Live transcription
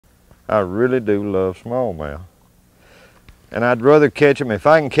I really do love smallmouth. And I'd rather catch them, if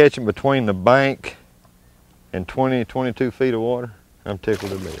I can catch them between the bank and 20, 22 feet of water, I'm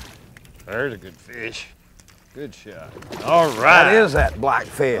tickled to death. There's a good fish. Good shot. All right. That is that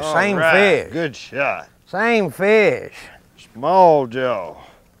blackfish. All Same right. fish. Good shot. Same fish. Small jaw.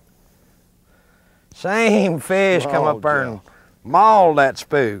 Same fish come Small up there jaw. and mauled that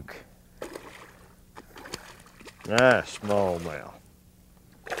spook. Nice smallmouth.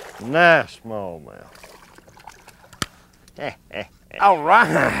 Nice smallmouth. All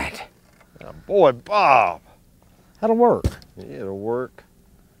right. Now, boy, Bob. That'll work. Yeah, it'll work.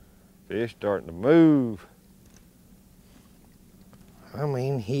 Fish starting to move. I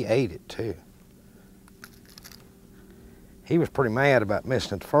mean, he ate it too. He was pretty mad about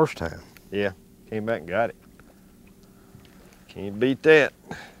missing it the first time. Yeah, came back and got it. Can't beat that.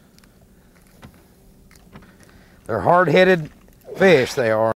 They're hard-headed fish, they are.